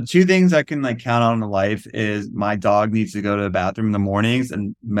 Yeah, so 2 things I can like count on in life is my dog needs to go to the bathroom in the mornings,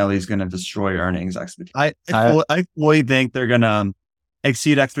 and Melly's going to destroy earnings expectations. I fully think they're going to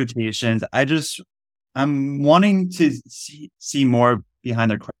exceed expectations. I'm wanting to see more behind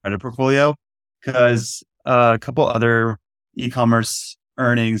their credit portfolio because a couple other e-commerce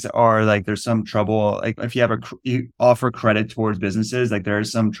earnings are like there's some trouble. Like if you offer credit towards businesses, like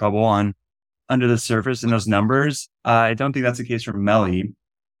there's some trouble under the surface in those numbers. I don't think that's the case for Melly,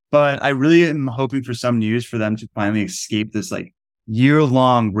 but I really am hoping for some news for them to finally escape this like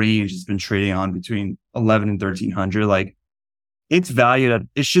year-long range it's been trading on between 11 and 1300. Like it's valued at,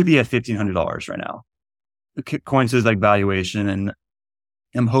 it should be at $1,500 right now. Coincidence like valuation, and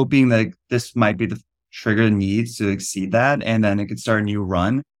I'm hoping that this might be the trigger needs to exceed that, and then it could start a new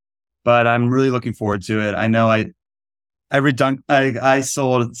run. But I'm really looking forward to it. I know I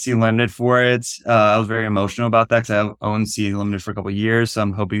sold C Limited for it. I was very emotional about that because I owned C Limited for a couple of years. So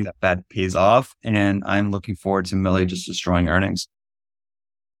I'm hoping that pays off, and I'm looking forward to Millie just destroying earnings.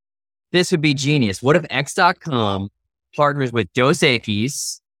 This would be genius. What if X.com partners with Dos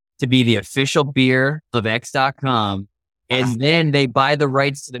Equis to be the official beer of X.com, and then they buy the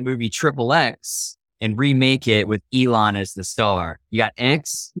rights to the movie Triple X and remake it with Elon as the star? You got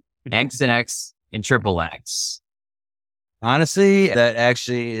X, X and X, and Triple X. Honestly, that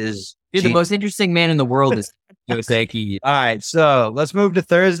actually is... Dude, the most interesting man in the world is Dos Equis. All right, so let's move to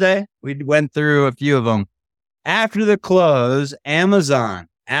Thursday. We went through a few of them. After the close, Amazon,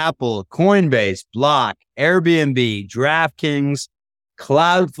 Apple, Coinbase, Block, Airbnb, Dratkings,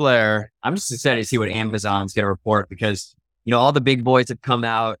 Cloudflare. I'm just excited to see what Amazon's going to report because, you know, all the big boys have come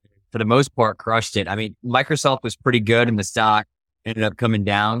out, for the most part, crushed it. I mean, Microsoft was pretty good and the stock ended up coming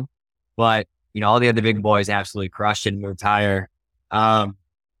down, but, you know, all the other big boys absolutely crushed it and moved higher.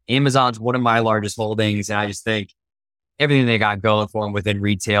 Amazon's one of my largest holdings, and I just think everything they got going for them within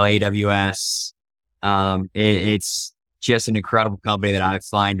retail, AWS, it's just an incredible company that I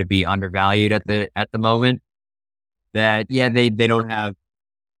find to be undervalued at the moment. That, yeah, they don't have,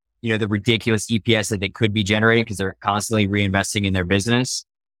 you know, the ridiculous EPS that they could be generating because they're constantly reinvesting in their business.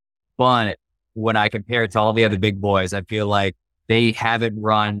 But when I compare it to all the other big boys, I feel like they haven't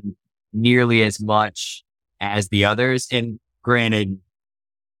run nearly as much as the others. And granted,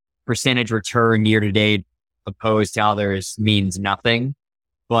 percentage return year to date opposed to others means nothing,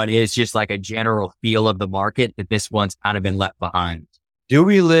 but it's just like a general feel of the market that this one's kind of been left behind. Do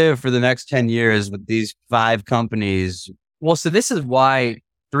we live for the next 10 years with these 5 companies? Well, so this is why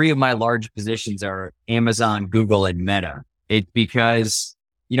 3 of my large positions are Amazon, Google, and Meta. It's because,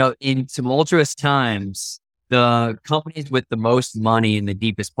 you know, in tumultuous times, the companies with the most money in the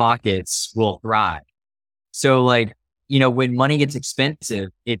deepest pockets will thrive. So like, when money gets expensive,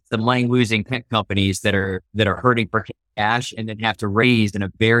 it's the money losing tech companies that are hurting for cash and then have to raise in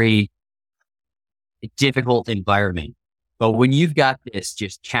a very difficult environment. But when you've got this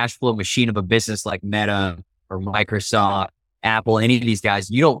just cash flow machine of a business like Meta or Microsoft, Apple, any of these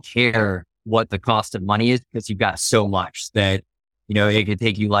guys, you don't care what the cost of money is because you've got so much that, it could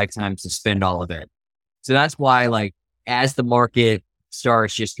take you lifetimes to spend all of it. So that's why, like, as the market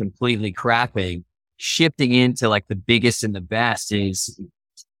starts just completely crapping, shifting into like the biggest and the best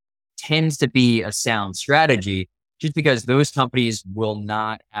tends to be a sound strategy, just because those companies will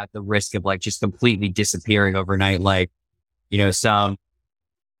not have the risk of like just completely disappearing overnight, like, some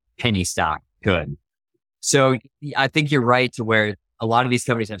penny stock could. So I think you're right to where a lot of these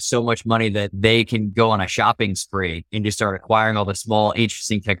companies have so much money that they can go on a shopping spree and just start acquiring all the small,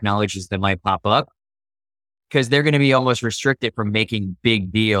 interesting technologies that might pop up, because they're going to be almost restricted from making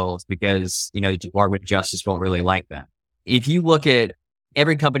big deals because, the Department of Justice won't really like that. If you look at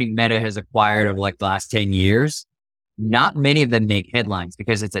every company Meta has acquired over like the last 10 years, not many of them make headlines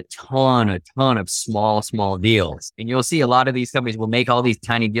because it's a ton of small deals. And you'll see a lot of these companies will make all these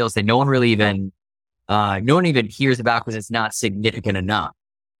tiny deals that no one even hears about because it's not significant enough.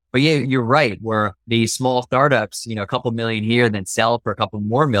 But yeah, you're right. Where these small startups, a couple million here, then sell for a couple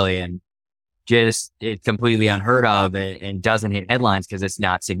more million, just it's completely unheard of and doesn't hit headlines because it's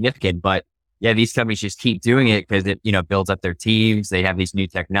not significant. But yeah, these companies just keep doing it because it, builds up their teams. They have these new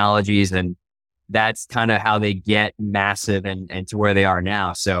technologies, and that's kind of how they get massive and to where they are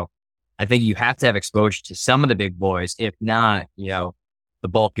now. So I think you have to have exposure to some of the big boys, if not, the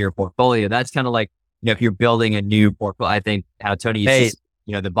bulk of your portfolio. That's kind of like, if you're building a new portfolio, I think how Tony uses,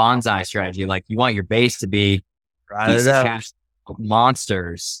 the bonsai strategy, like you want your base to be these cash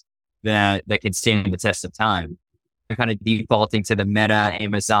monsters that can stand the test of time. They're kind of defaulting to the Meta,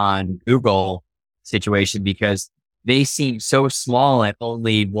 Amazon, Google situation because they seem so small at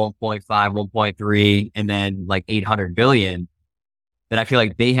only 1.5, 1.3, and then like 800 billion that I feel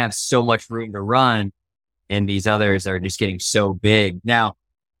like they have so much room to run, and these others are just getting so big. Now,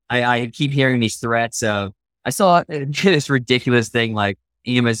 I keep hearing these threats of, I saw this ridiculous thing like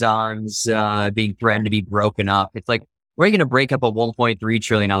Amazon's being threatened to be broken up. It's like, we're going to break up a $1.3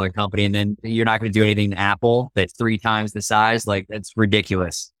 trillion company and then you're not going to do anything to Apple that's 3 times the size. Like, that's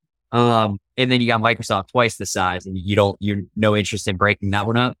ridiculous. And then you got Microsoft twice the size and you're no interest in breaking that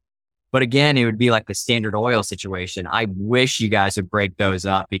one up. But again, it would be like the Standard Oil situation. I wish you guys would break those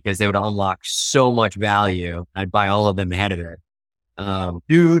up because they would unlock so much value. I'd buy all of them ahead of it.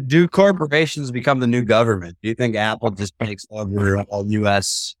 Do corporations become the new government? Do you think Apple just takes over all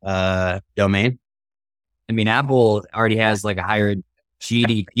U.S. domain? I mean, Apple already has like a higher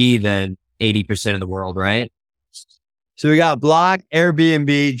GDP than 80% of the world, right? So we got Block,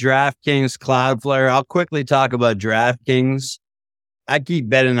 Airbnb, DraftKings, Cloudflare. I'll quickly talk about DraftKings. I keep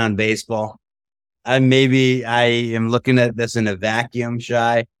betting on baseball. I am looking at this in a vacuum,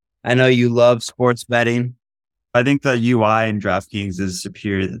 Shy. I know you love sports betting. I think the UI in DraftKings is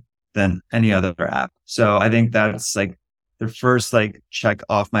superior than any other app. So I think that's like the first like check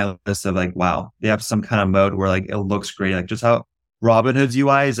off my list of like, wow, they have some kind of mode where like it looks great. Like just how Robinhood's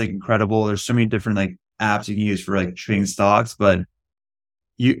UI is like incredible. There's so many different like apps you can use for like trading stocks, but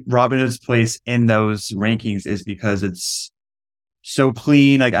Robinhood's place in those rankings is because it's so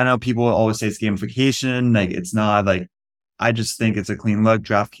clean. Like I know people always say it's gamification. Like it's not. Like I just think it's a clean look.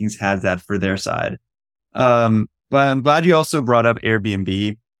 DraftKings has that for their side. But I'm glad you also brought up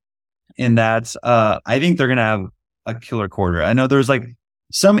Airbnb in that, I think they're going to have a killer quarter. I know there's like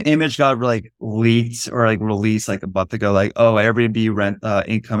some image got like leaked or like released like a month ago, like, oh, Airbnb rent,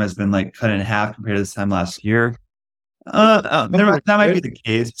 income has been like cut in half compared to this time last year. That might be the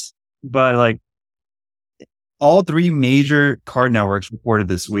case, but like all 3 major card networks reported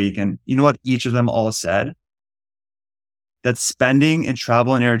this week. And you know what? Each of them all said that spending in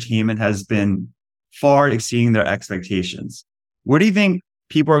travel and entertainment has been far exceeding their expectations. Where do you think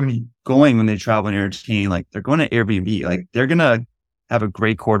people are going when they travel and entertain? Like they're going to Airbnb. Like they're going to have a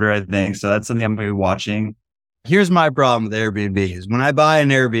great quarter, I think. So that's something I'm going to be watching. Here's my problem with Airbnb is when I buy an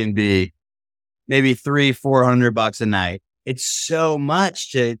Airbnb, maybe $300-400 a night, it's so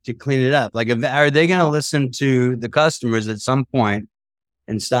much to clean it up. Like, are they going to listen to the customers at some point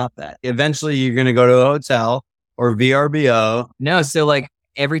and stop that? Eventually you're going to go to a hotel or VRBO. No. So like,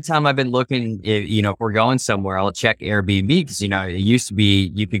 every time I've been looking, if we're going somewhere, I'll check Airbnb because, it used to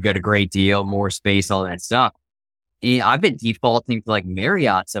be you could get a great deal, more space, all that stuff. And I've been defaulting to like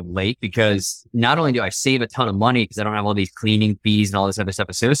Marriott's of late because not only do I save a ton of money because I don't have all these cleaning fees and all this other stuff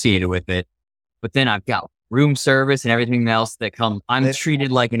associated with it, but then I've got room service and everything else that comes. I'm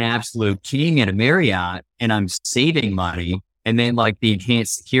treated like an absolute king at a Marriott, and I'm saving money. And then like the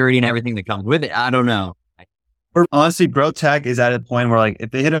enhanced security and everything that comes with it. I don't know. Honestly, Bro Tech is at a point where like if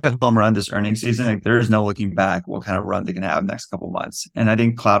they hit a home run this earnings season, like there's no looking back what kind of run they can have next couple of months. And I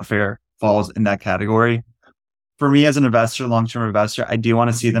think Cloudflare falls in that category. For me as an investor, long-term investor, I do want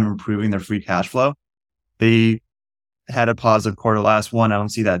to see them improving their free cash flow. They had a positive quarter last one. I don't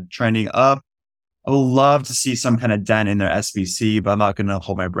see that trending up. I would love to see some kind of dent in their SBC, but I'm not going to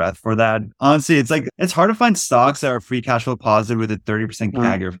hold my breath for that. Honestly, it's hard to find stocks that are free cash flow positive with a 30%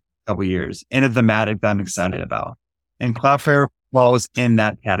 CAGR for a couple of years in a thematic that I'm excited about. And Cloudflare falls in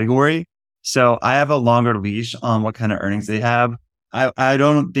that category. So I have a longer leash on what kind of earnings they have. I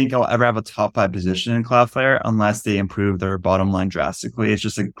don't think I'll ever have a top 5 position in Cloudflare unless they improve their bottom line drastically. It's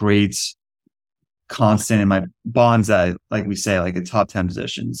just a great constant in my bonds that, like we say, like a top 10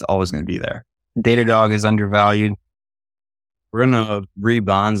 position is always going to be there. Datadog is undervalued. We're going to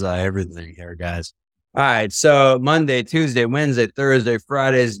re-bonsai everything here, guys. All right. So Monday, Tuesday, Wednesday, Thursday,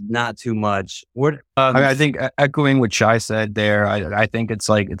 Friday's not too much. What? I think echoing what Shai said there, I think it's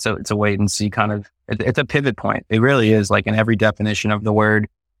like, it's a wait and see kind of, it's a pivot point. It really is, like in every definition of the word.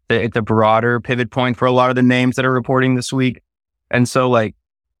 It's a broader pivot point for a lot of the names that are reporting this week. And so like,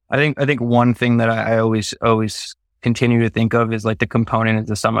 I think one thing that I always continue to think of is like the component is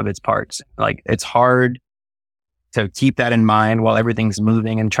the sum of its parts. Like it's hard to keep that in mind while everything's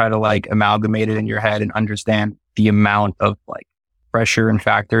moving and try to like amalgamate it in your head and understand the amount of like pressure and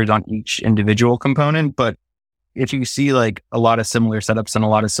factors on each individual component. But if you see like a lot of similar setups and a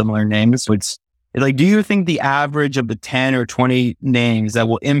lot of similar names, it's like, do you think the average of the 10 or 20 names that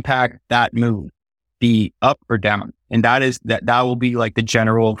will impact that move be up or down? And that will be like the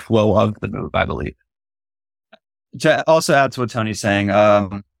general flow of the move, I believe. To also add to what Tony's saying,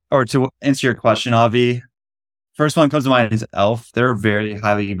 or to answer your question, Avi, first one comes to mind is Elf. They're a very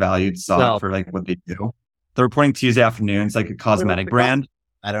highly valued stock for like what they do. They're reporting Tuesday afternoon. It's like a cosmetic brand.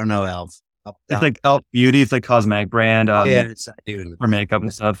 I don't know Elf. It's like Elf Beauty. It's like cosmetic brand it's for makeup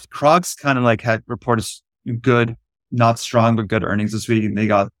and stuff. Crocs kind of like had reported good, not strong, but good earnings this week. And they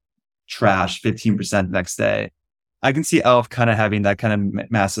got trashed 15% next day. I can see Elf kind of having that kind of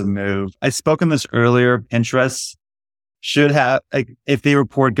massive move. I spoke on this earlier. Pinterest should have, like, if they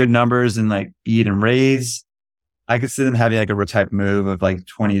report good numbers and like beat and raise, I could see them having like a type move of like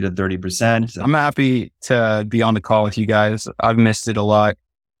 20 to 30%. I'm happy to be on the call with you guys. I've missed it a lot.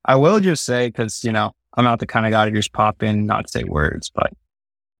 I will just say, because, you know, I'm not the kind of guy to just pop in and not say words, but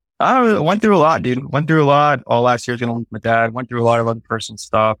I went through a lot, dude. Went through a lot. All last year, with my dad. Went through a lot of other personal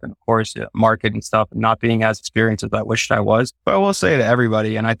stuff, and of course, market and stuff. And not being as experienced as I wished I was. But I will say to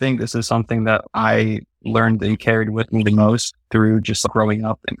everybody, and I think this is something that I learned and carried with me the most through just growing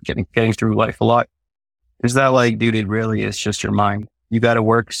up and getting through life a lot, is that like, dude, it really is just your mind. You got to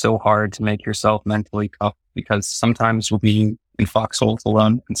work so hard to make yourself mentally tough, because sometimes we'll be in foxholes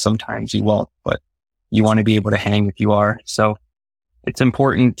alone, and sometimes you won't. But you want to be able to hang if you are. So it's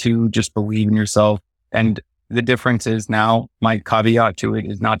important to just believe in yourself. And the difference is now, my caveat to it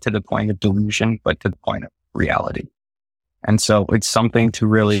is not to the point of delusion, but to the point of reality. And so it's something to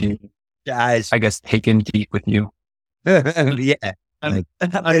really, guys, I guess, take in deep with you. Yeah.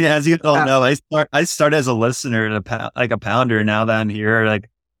 As you all know, I started as a listener to like a pounder. Now that I'm here, like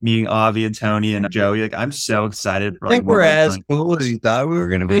meeting Avi and Tony and Joey, like I'm so excited. For, I think we're as cool as you thought we were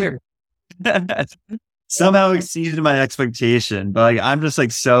going to be here. Somehow exceeded my expectation, but like I'm just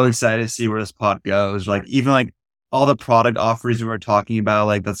like so excited to see where this pod goes. Like even like all the product offers we were talking about,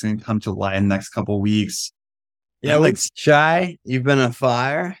 like that's going to come to light in the next couple of weeks. Yeah, like Shai, you've been on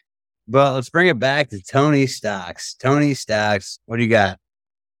fire, but let's bring it back to Tony Stocks. Tony Stocks, what do you got?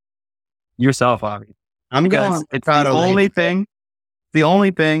 Yourself, Avi. I'm going. It's the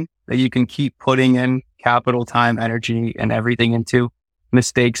only thing that you can keep putting in capital, time, energy, and everything into,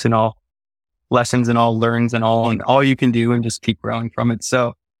 mistakes and all, lessons and all, learns and all you can do, and just keep growing from it.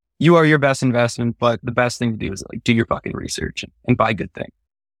 So you are your best investment, but the best thing to do is like do your fucking research and buy good things.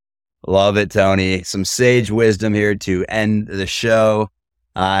 Love it, Tony. Some sage wisdom here to end the show.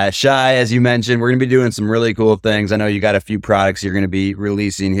 Shai, as you mentioned, we're going to be doing some really cool things. I know you got a few products you're going to be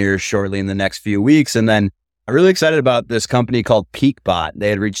releasing here shortly in the next few weeks. And then I'm really excited about this company called PeakBot. They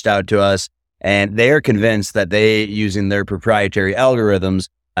had reached out to us, and they are convinced that they, using their proprietary algorithms,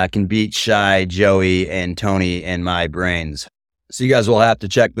 can beat Shai, Joey, and Tony in my brains. So you guys will have to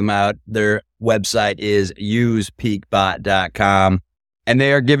check them out. Their website is usepeakbot.com. And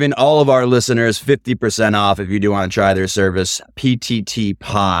they are giving all of our listeners 50% off if you do want to try their service. PTT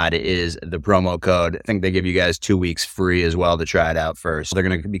Pod is the promo code. I think they give you guys 2 weeks free as well to try it out first. They're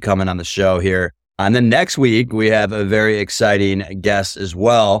going to be coming on the show here And then next week, we have a very exciting guest as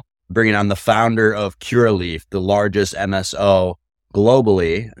well, bringing on the founder of Curaleaf, the largest MSO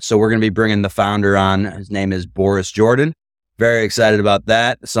globally. So we're going to be bringing the founder on. His name is Boris Jordan. Very excited about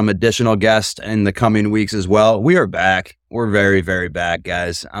that. Some additional guests in the coming weeks as well. We are back. We're very, very back,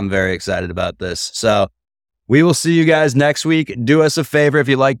 guys. I'm very excited about this. So we will see you guys next week. Do us a favor. If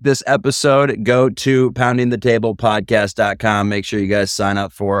you like this episode, go to poundingthetablepodcast.com. Make sure you guys sign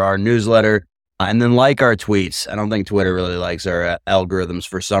up for our newsletter. And then like our tweets. I don't think Twitter really likes our algorithms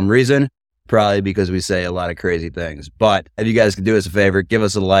for some reason, probably because we say a lot of crazy things. But if you guys could do us a favor, give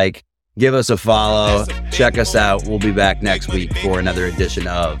us a like, give us a follow, check us out. We'll be back next week for another edition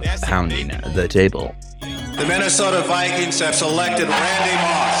of Pounding the Table. The Minnesota Vikings have selected Randy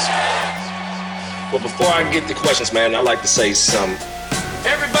Moss. Well, before I get the questions, man, I'd like to say something.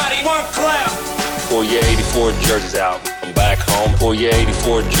 Everybody, one clap. Pull your 84 jerseys out. I'm back home. Pull your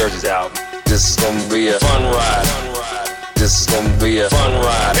 84 jerseys out. This is gonna be a fun ride. This is gonna be a fun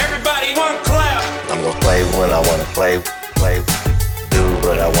ride. Everybody, one clap. I'm gonna play when I wanna play. Do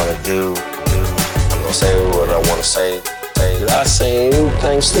what I wanna do. I'm gonna say what I wanna say. Did I say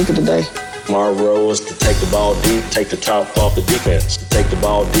anything stupid today? My role is to take the ball deep, take the top off the defense. Take the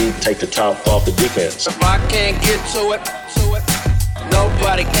ball deep, take the top off the defense. If I can't get to it,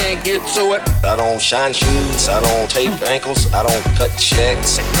 nobody can get to it. I don't shine shoes, I don't tape ankles, I don't cut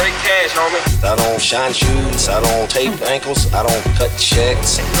checks. Great cash, homie. I don't shine shoes, I don't tape ankles, I don't cut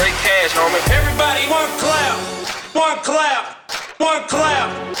checks. Great cash, homie. Everybody, one clap. One clap. One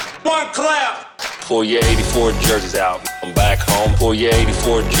clap. One clap. Pull your 84 jerseys out. I'm back home. Pull your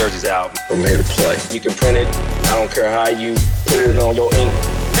 84 jerseys out. I'm here to play. You can print it. I don't care how you put it on your ink.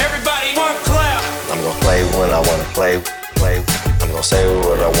 Everybody, one clap. I'm gonna play when I wanna play. I'm gonna say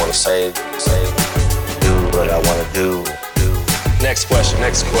what I wanna say. Do what I wanna do. Next question.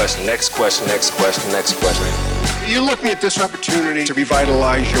 You're looking at this opportunity to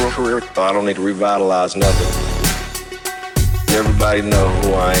revitalize your career. I don't need to revitalize nothing. Everybody know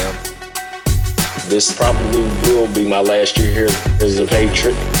who I am. This probably will be my last year here as a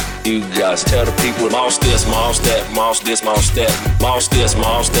Patriot. You guys tell the people, Moss this, Moss that, Moss this, Moss that, Moss this,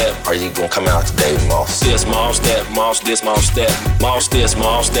 Moss that. Are you gonna come out today, Moss? This, Moss that, Moss this, Moss that, Moss this,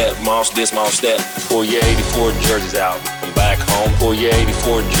 Moss that, Moss this, Moss that. Pull your 84 jerseys out. I'm back home. Pull your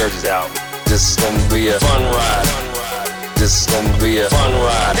 84 jerseys out. This is gonna be a fun ride. This is gonna be a fun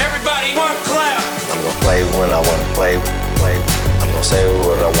ride. Everybody, one clap. I'm gonna play when I wanna play. I'm gonna say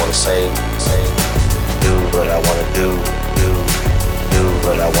what I wanna say. Do what I wanna do.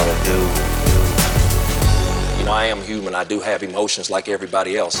 What I want to do. You know, I am human. I do have emotions like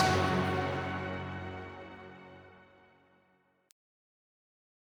everybody else.